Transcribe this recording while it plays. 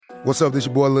What's up, this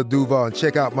your boy Lil Duval, and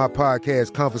check out my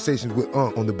podcast, Conversations with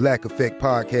Unc, on the Black Effect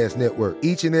Podcast Network.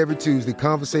 Each and every Tuesday,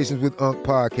 Conversations with Unc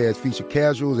podcast feature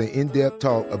casuals and in-depth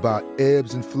talk about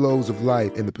ebbs and flows of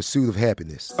life and the pursuit of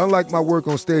happiness. Unlike my work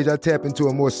on stage, I tap into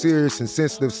a more serious and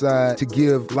sensitive side to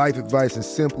give life advice and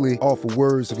simply offer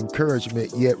words of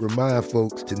encouragement, yet remind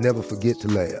folks to never forget to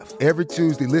laugh. Every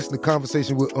Tuesday, listen to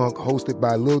Conversations with Unc, hosted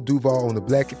by Lil Duval on the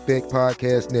Black Effect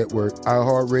Podcast Network,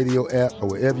 iHeartRadio app, or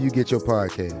wherever you get your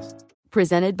podcasts.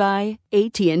 Presented by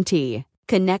AT&T.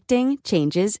 Connecting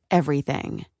changes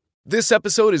everything. This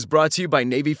episode is brought to you by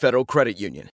Navy Federal Credit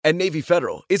Union. At Navy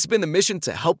Federal, it's been the mission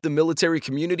to help the military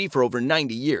community for over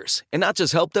 90 years. And not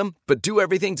just help them, but do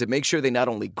everything to make sure they not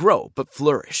only grow, but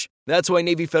flourish. That's why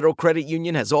Navy Federal Credit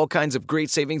Union has all kinds of great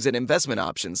savings and investment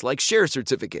options like share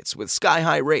certificates with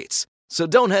sky-high rates. So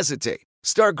don't hesitate.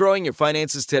 Start growing your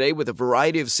finances today with a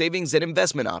variety of savings and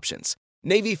investment options.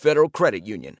 Navy Federal Credit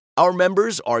Union. Our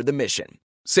members are the mission.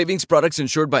 Savings products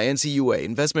insured by NCUA.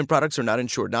 Investment products are not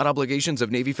insured, not obligations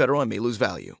of Navy Federal and may lose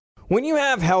value. When you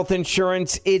have health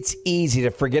insurance, it's easy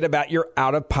to forget about your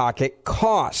out-of-pocket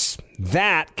costs.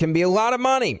 That can be a lot of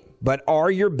money. But are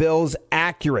your bills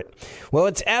accurate? Well,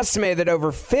 it's estimated that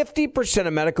over 50%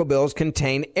 of medical bills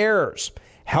contain errors.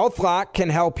 HealthLock can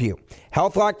help you.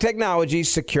 HealthLock technology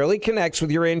securely connects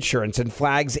with your insurance and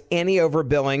flags any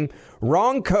overbilling,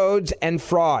 wrong codes, and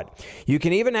fraud. You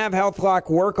can even have HealthLock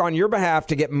work on your behalf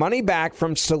to get money back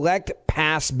from select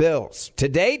past bills. To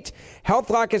date,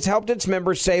 HealthLock has helped its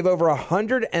members save over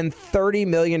 $130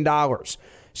 million.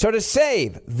 So to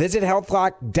save, visit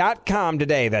healthlock.com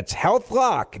today. That's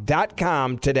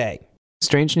healthlock.com today.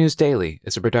 Strange News Daily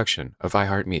is a production of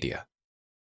iHeartMedia.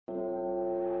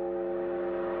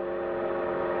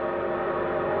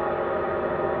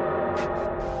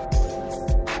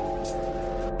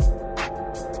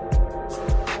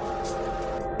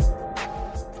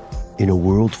 In a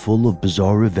world full of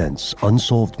bizarre events,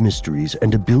 unsolved mysteries,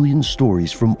 and a billion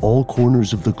stories from all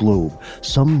corners of the globe,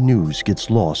 some news gets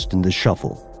lost in the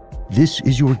shuffle. This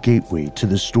is your gateway to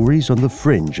the stories on the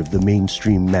fringe of the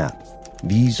mainstream map.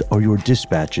 These are your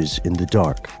dispatches in the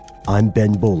dark. I'm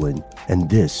Ben Bolin, and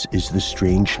this is the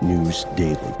Strange News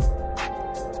Daily.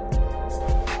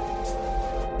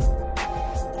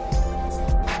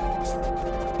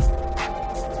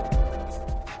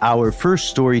 Our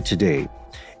first story today.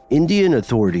 Indian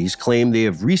authorities claim they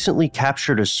have recently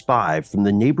captured a spy from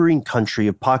the neighboring country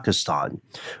of Pakistan.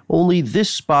 Only this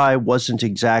spy wasn't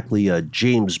exactly a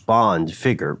James Bond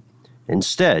figure.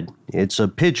 Instead, it's a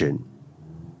pigeon.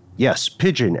 Yes,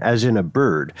 pigeon as in a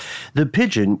bird. The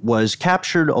pigeon was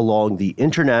captured along the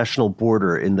international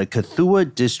border in the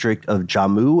Kathua district of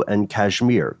Jammu and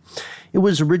Kashmir. It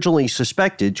was originally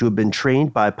suspected to have been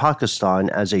trained by Pakistan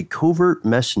as a covert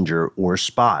messenger or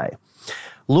spy.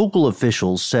 Local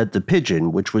officials said the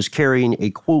pigeon, which was carrying a,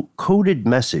 quote, coded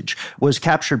message, was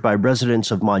captured by residents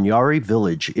of Manyari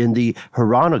village in the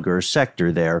Hiranagar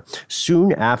sector there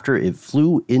soon after it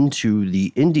flew into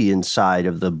the Indian side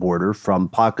of the border from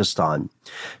Pakistan.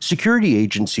 Security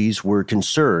agencies were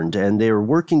concerned, and they are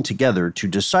working together to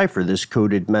decipher this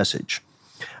coded message.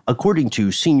 According to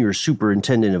Senior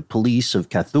Superintendent of Police of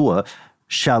Kathua,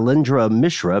 Shailendra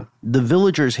Mishra, the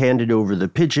villagers handed over the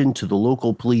pigeon to the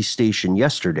local police station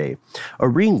yesterday. A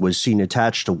ring was seen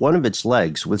attached to one of its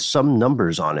legs with some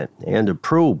numbers on it, and a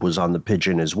probe was on the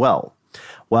pigeon as well.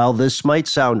 While this might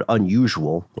sound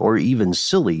unusual or even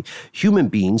silly, human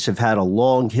beings have had a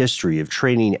long history of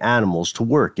training animals to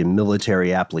work in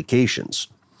military applications.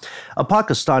 A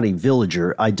Pakistani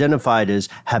villager identified as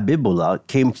Habibullah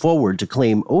came forward to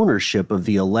claim ownership of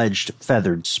the alleged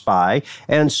feathered spy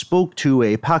and spoke to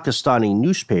a Pakistani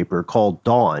newspaper called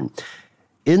Dawn.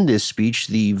 In this speech,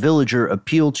 the villager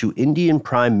appealed to Indian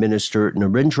Prime Minister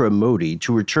Narendra Modi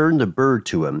to return the bird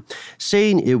to him,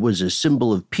 saying it was a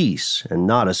symbol of peace and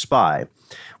not a spy.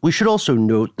 We should also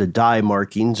note the dye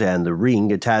markings and the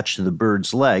ring attached to the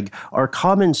bird's leg are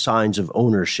common signs of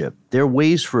ownership. They're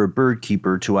ways for a bird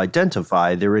keeper to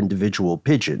identify their individual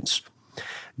pigeons.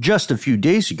 Just a few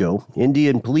days ago,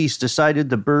 Indian police decided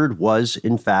the bird was,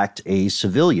 in fact, a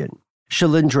civilian.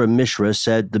 Shailendra Mishra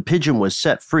said the pigeon was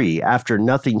set free after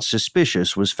nothing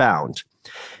suspicious was found.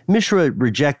 Mishra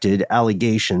rejected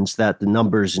allegations that the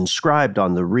numbers inscribed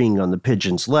on the ring on the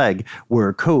pigeon's leg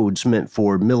were codes meant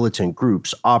for militant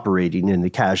groups operating in the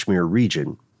Kashmir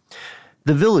region.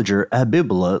 The villager,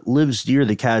 Habibullah, lives near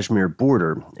the Kashmir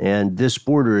border, and this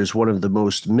border is one of the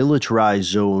most militarized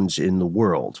zones in the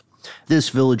world. This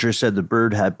villager said the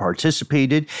bird had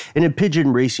participated in a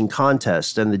pigeon racing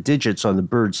contest, and the digits on the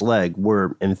bird's leg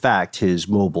were, in fact, his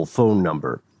mobile phone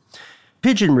number.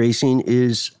 Pigeon racing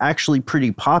is actually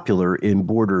pretty popular in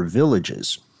border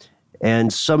villages.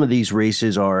 And some of these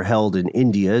races are held in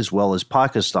India as well as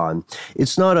Pakistan.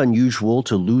 It's not unusual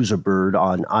to lose a bird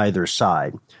on either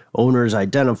side. Owners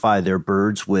identify their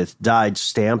birds with dyed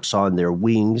stamps on their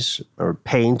wings or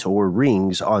paint or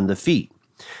rings on the feet.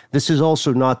 This is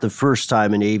also not the first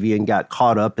time an avian got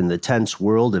caught up in the tense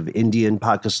world of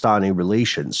Indian-Pakistani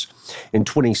relations. In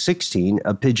 2016,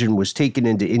 a pigeon was taken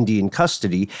into Indian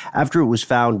custody after it was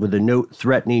found with a note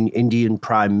threatening Indian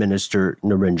Prime Minister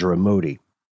Narendra Modi.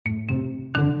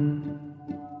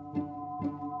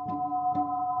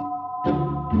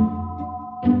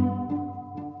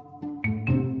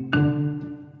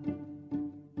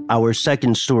 Our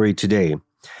second story today.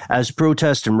 As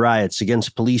protests and riots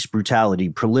against police brutality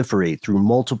proliferate through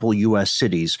multiple U.S.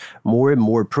 cities, more and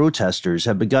more protesters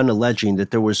have begun alleging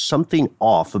that there was something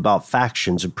off about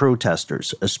factions of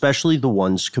protesters, especially the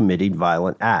ones committing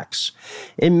violent acts.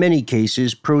 In many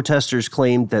cases, protesters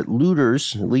claimed that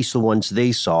looters, at least the ones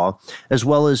they saw, as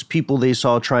well as people they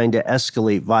saw trying to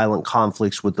escalate violent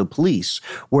conflicts with the police,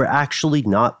 were actually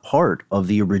not part of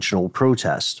the original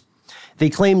protest. They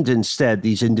claimed instead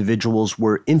these individuals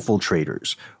were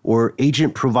infiltrators or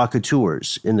agent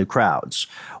provocateurs in the crowds.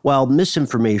 While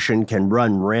misinformation can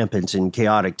run rampant in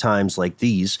chaotic times like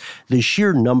these, the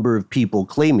sheer number of people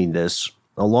claiming this,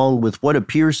 along with what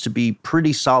appears to be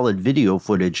pretty solid video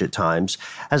footage at times,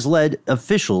 has led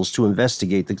officials to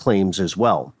investigate the claims as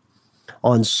well.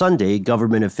 On Sunday,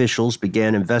 government officials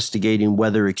began investigating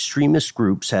whether extremist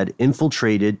groups had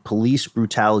infiltrated police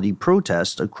brutality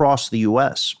protests across the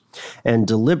U.S. and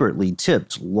deliberately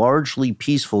tipped largely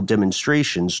peaceful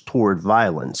demonstrations toward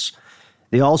violence.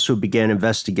 They also began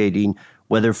investigating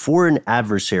whether foreign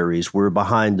adversaries were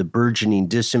behind the burgeoning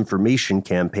disinformation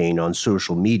campaign on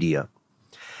social media.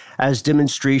 As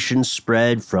demonstrations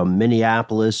spread from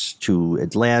Minneapolis to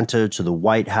Atlanta to the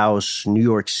White House, New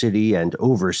York City, and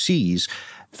overseas,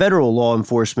 federal law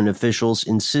enforcement officials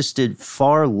insisted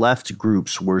far-left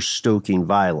groups were stoking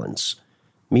violence.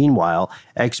 Meanwhile,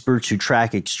 experts who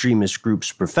track extremist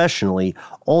groups professionally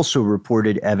also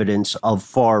reported evidence of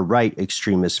far-right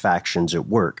extremist factions at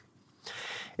work.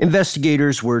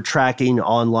 Investigators were tracking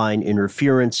online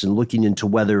interference and looking into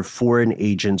whether foreign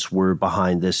agents were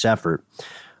behind this effort.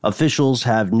 Officials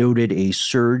have noted a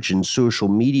surge in social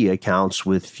media accounts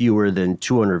with fewer than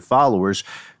 200 followers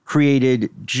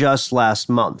created just last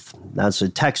month. That's a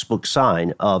textbook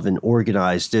sign of an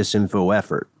organized disinfo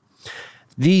effort.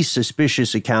 These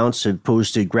suspicious accounts have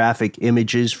posted graphic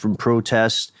images from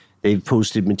protests. They've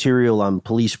posted material on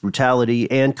police brutality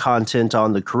and content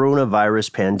on the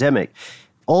coronavirus pandemic,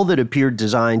 all that appeared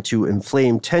designed to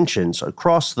inflame tensions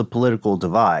across the political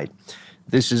divide.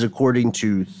 This is according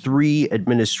to 3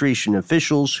 administration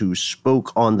officials who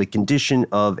spoke on the condition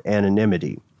of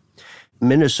anonymity.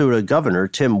 Minnesota Governor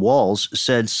Tim Walz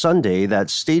said Sunday that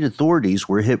state authorities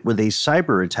were hit with a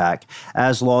cyber attack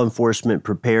as law enforcement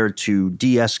prepared to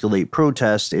de-escalate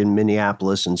protests in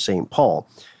Minneapolis and St. Paul,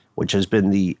 which has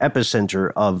been the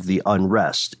epicenter of the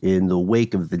unrest in the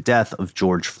wake of the death of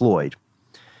George Floyd.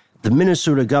 The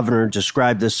Minnesota governor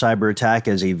described this cyber attack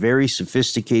as a very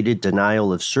sophisticated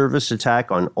denial of service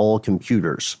attack on all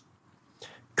computers.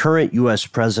 Current U.S.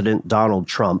 President Donald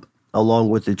Trump, along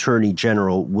with Attorney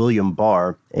General William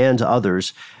Barr and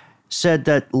others, said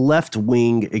that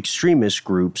left-wing extremist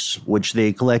groups, which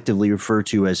they collectively refer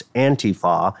to as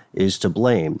Antifa, is to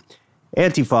blame.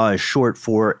 Antifa is short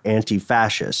for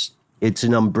anti-fascist. It's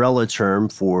an umbrella term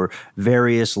for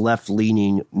various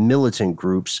left-leaning militant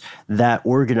groups that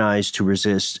organize to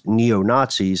resist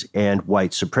neo-Nazis and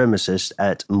white supremacists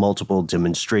at multiple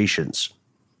demonstrations.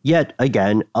 Yet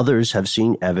again, others have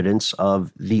seen evidence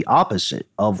of the opposite,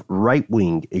 of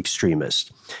right-wing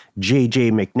extremists.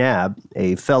 J.J. McNabb,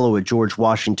 a fellow at George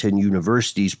Washington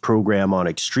University's program on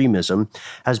extremism,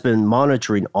 has been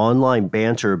monitoring online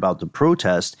banter about the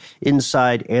protest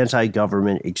inside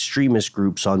anti-government extremist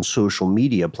groups on social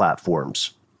media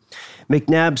platforms.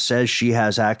 McNabb says she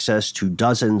has access to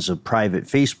dozens of private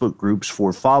Facebook groups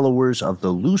for followers of the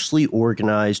loosely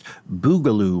organized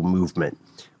Boogaloo movement,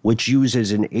 which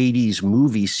uses an 80s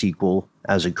movie sequel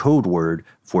as a code word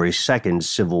for a second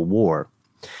civil war.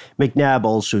 McNabb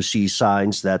also sees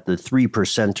signs that the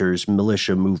 3%ers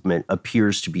militia movement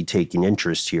appears to be taking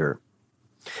interest here.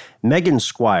 Megan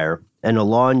Squire, an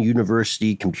Elon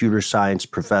University computer science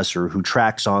professor who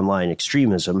tracks online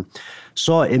extremism,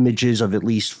 saw images of at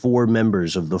least 4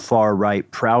 members of the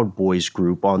far-right Proud Boys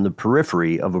group on the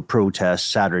periphery of a protest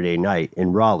Saturday night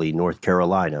in Raleigh, North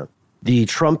Carolina. The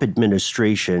Trump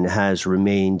administration has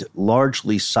remained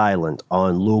largely silent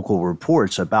on local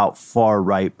reports about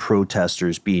far-right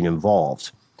protesters being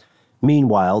involved.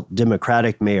 Meanwhile,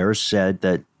 Democratic mayors said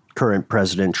that current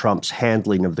President Trump's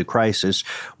handling of the crisis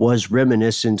was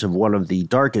reminiscent of one of the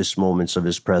darkest moments of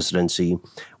his presidency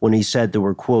when he said there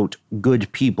were, quote,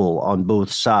 good people on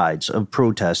both sides of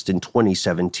protest in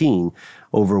 2017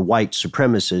 over white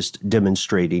supremacists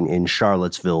demonstrating in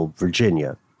Charlottesville,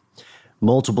 Virginia.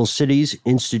 Multiple cities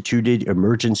instituted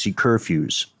emergency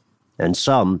curfews, and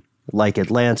some, like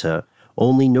Atlanta,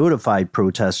 only notified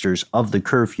protesters of the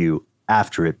curfew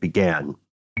after it began.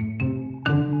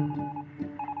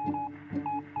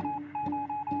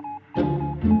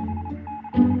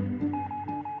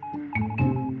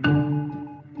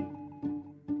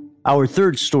 Our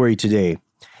third story today.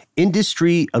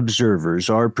 Industry observers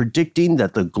are predicting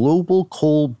that the global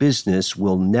coal business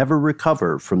will never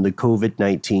recover from the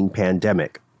COVID-19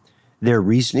 pandemic. Their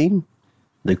reasoning?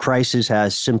 The crisis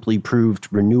has simply proved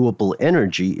renewable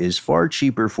energy is far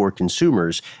cheaper for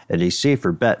consumers and a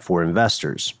safer bet for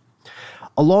investors.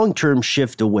 A long-term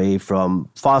shift away from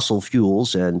fossil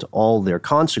fuels and all their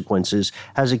consequences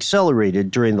has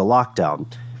accelerated during the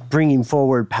lockdown, bringing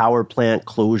forward power plant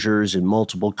closures in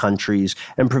multiple countries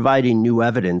and providing new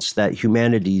evidence that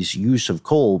humanity's use of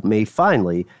coal may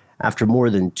finally, after more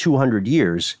than 200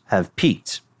 years, have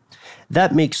peaked.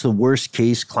 That makes the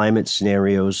worst-case climate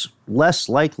scenarios less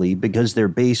likely because they're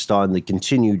based on the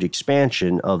continued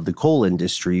expansion of the coal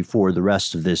industry for the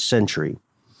rest of this century.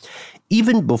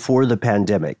 Even before the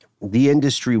pandemic, the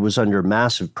industry was under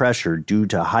massive pressure due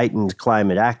to heightened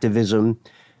climate activism,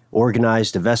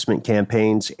 organized divestment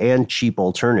campaigns, and cheap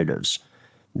alternatives.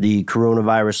 The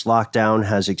coronavirus lockdown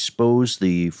has exposed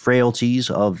the frailties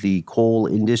of the coal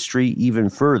industry even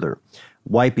further,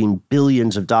 wiping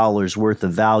billions of dollars worth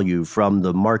of value from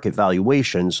the market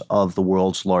valuations of the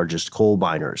world's largest coal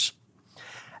miners.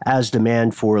 As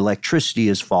demand for electricity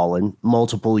has fallen,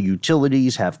 multiple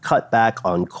utilities have cut back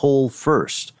on coal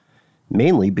first,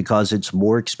 mainly because it's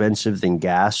more expensive than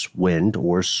gas, wind,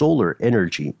 or solar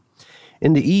energy.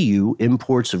 In the EU,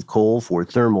 imports of coal for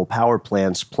thermal power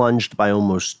plants plunged by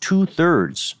almost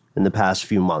 2/3 in the past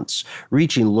few months,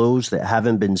 reaching lows that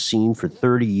haven't been seen for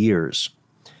 30 years.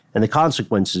 And the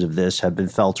consequences of this have been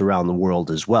felt around the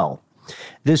world as well.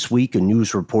 This week, a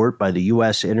news report by the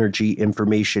U.S. Energy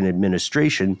Information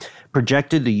Administration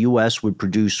projected the U.S. would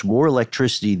produce more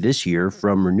electricity this year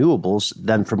from renewables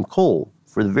than from coal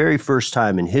for the very first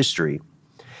time in history.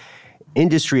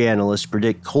 Industry analysts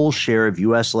predict coal's share of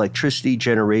U.S. electricity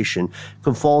generation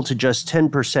could fall to just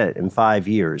 10% in 5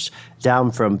 years,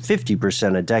 down from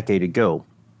 50% a decade ago.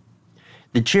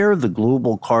 The chair of the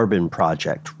Global Carbon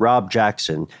Project, Rob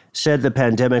Jackson, said the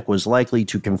pandemic was likely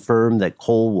to confirm that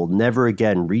coal will never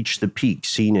again reach the peak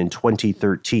seen in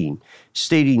 2013,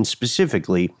 stating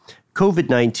specifically,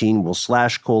 COVID-19 will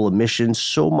slash coal emissions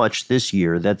so much this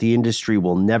year that the industry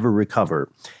will never recover,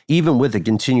 even with a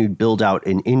continued build-out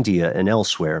in India and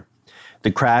elsewhere.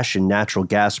 The crash in natural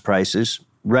gas prices,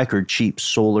 record cheap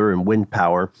solar and wind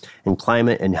power, and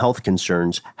climate and health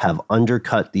concerns have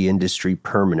undercut the industry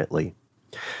permanently.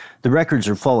 The records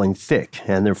are falling thick,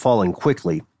 and they're falling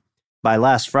quickly. By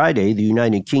last Friday, the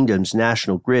United Kingdom's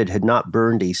national grid had not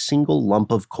burned a single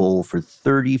lump of coal for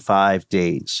 35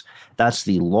 days. That's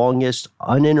the longest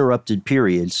uninterrupted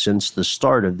period since the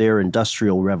start of their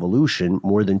industrial revolution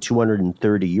more than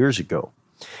 230 years ago.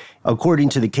 According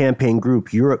to the campaign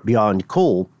group Europe Beyond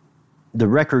Coal, the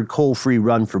record coal-free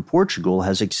run for Portugal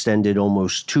has extended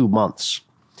almost 2 months.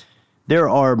 There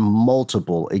are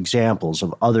multiple examples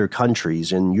of other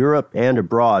countries in Europe and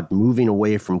abroad moving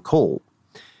away from coal.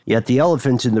 Yet the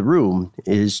elephant in the room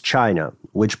is China,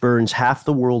 which burns half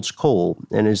the world's coal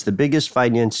and is the biggest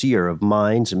financier of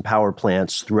mines and power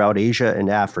plants throughout Asia and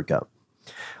Africa,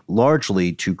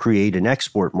 largely to create an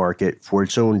export market for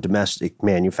its own domestic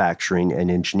manufacturing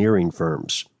and engineering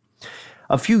firms.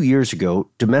 A few years ago,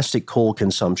 domestic coal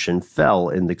consumption fell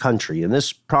in the country, and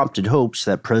this prompted hopes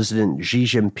that President Xi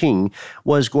Jinping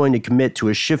was going to commit to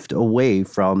a shift away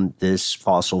from this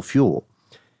fossil fuel.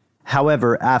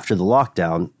 However, after the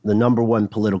lockdown, the number one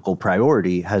political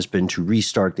priority has been to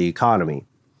restart the economy.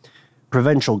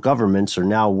 Provincial governments are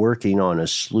now working on a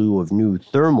slew of new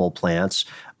thermal plants,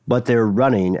 but they're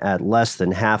running at less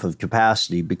than half of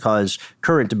capacity because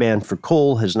current demand for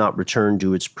coal has not returned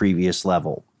to its previous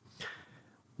level.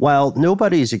 While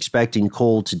nobody is expecting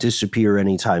coal to disappear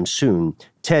anytime soon,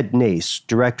 Ted Nace,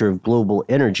 director of Global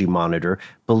Energy Monitor,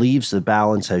 believes the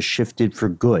balance has shifted for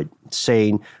good,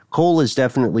 saying, coal is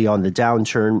definitely on the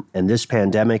downturn, and this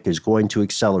pandemic is going to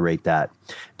accelerate that.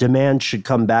 Demand should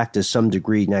come back to some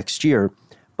degree next year,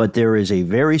 but there is a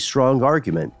very strong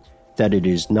argument that it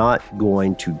is not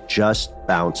going to just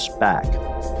bounce back.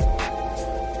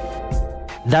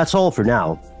 That's all for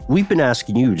now. We've been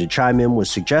asking you to chime in with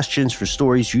suggestions for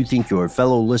stories you think your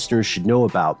fellow listeners should know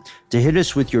about, to hit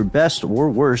us with your best or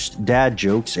worst dad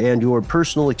jokes and your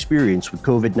personal experience with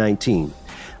COVID-19.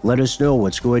 Let us know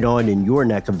what's going on in your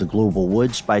neck of the global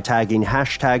woods by tagging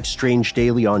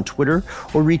 #StrangeDaily on Twitter,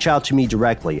 or reach out to me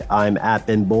directly. I'm at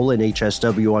Ben Bowlin,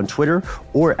 HSW on Twitter,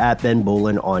 or at Ben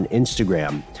Bowlin on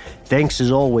Instagram. Thanks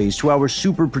as always to our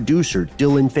super producer,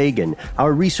 Dylan Fagan,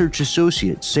 our research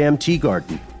associate, Sam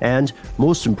Teagarden, and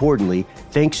most importantly,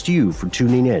 thanks to you for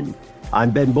tuning in. I'm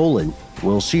Ben Bowlin.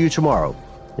 We'll see you tomorrow.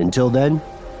 Until then,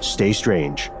 stay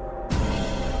strange.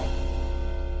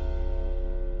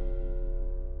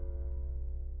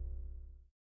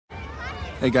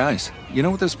 Hey guys, you know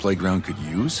what this playground could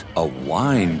use? A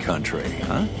wine country,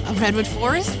 huh? A redwood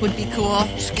forest would be cool.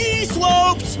 Ski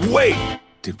slopes! Wait!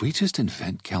 Did we just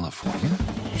invent California?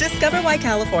 Discover why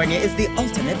California is the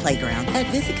ultimate playground at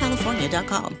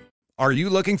visitcalifornia.com. Are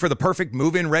you looking for the perfect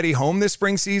move-in ready home this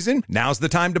spring season? Now's the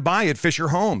time to buy at Fisher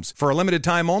Homes. For a limited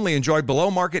time only, enjoy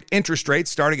below-market interest rates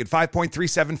starting at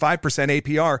 5.375%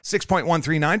 APR,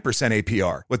 6.139%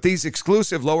 APR. With these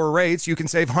exclusive lower rates, you can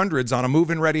save hundreds on a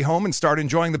move-in ready home and start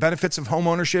enjoying the benefits of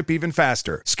homeownership even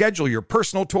faster. Schedule your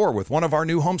personal tour with one of our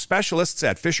new home specialists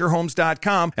at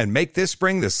FisherHomes.com and make this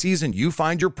spring the season you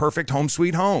find your perfect home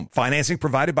sweet home. Financing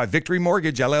provided by Victory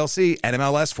Mortgage, LLC,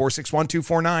 NMLS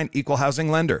 461249, Equal Housing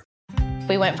Lender.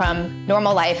 We went from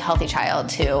normal life, healthy child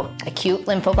to acute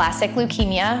lymphoblastic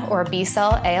leukemia, or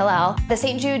B-cell ALL. The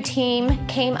St. Jude team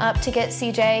came up to get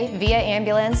CJ via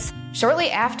ambulance.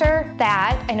 Shortly after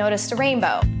that, I noticed a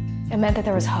rainbow. It meant that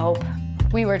there was hope.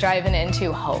 We were driving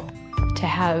into hope. To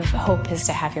have hope is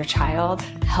to have your child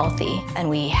healthy, and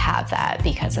we have that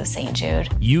because of St. Jude.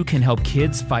 You can help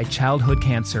kids fight childhood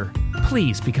cancer.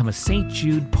 Please become a St.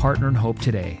 Jude Partner in Hope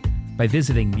today by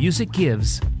visiting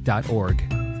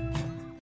musicgives.org.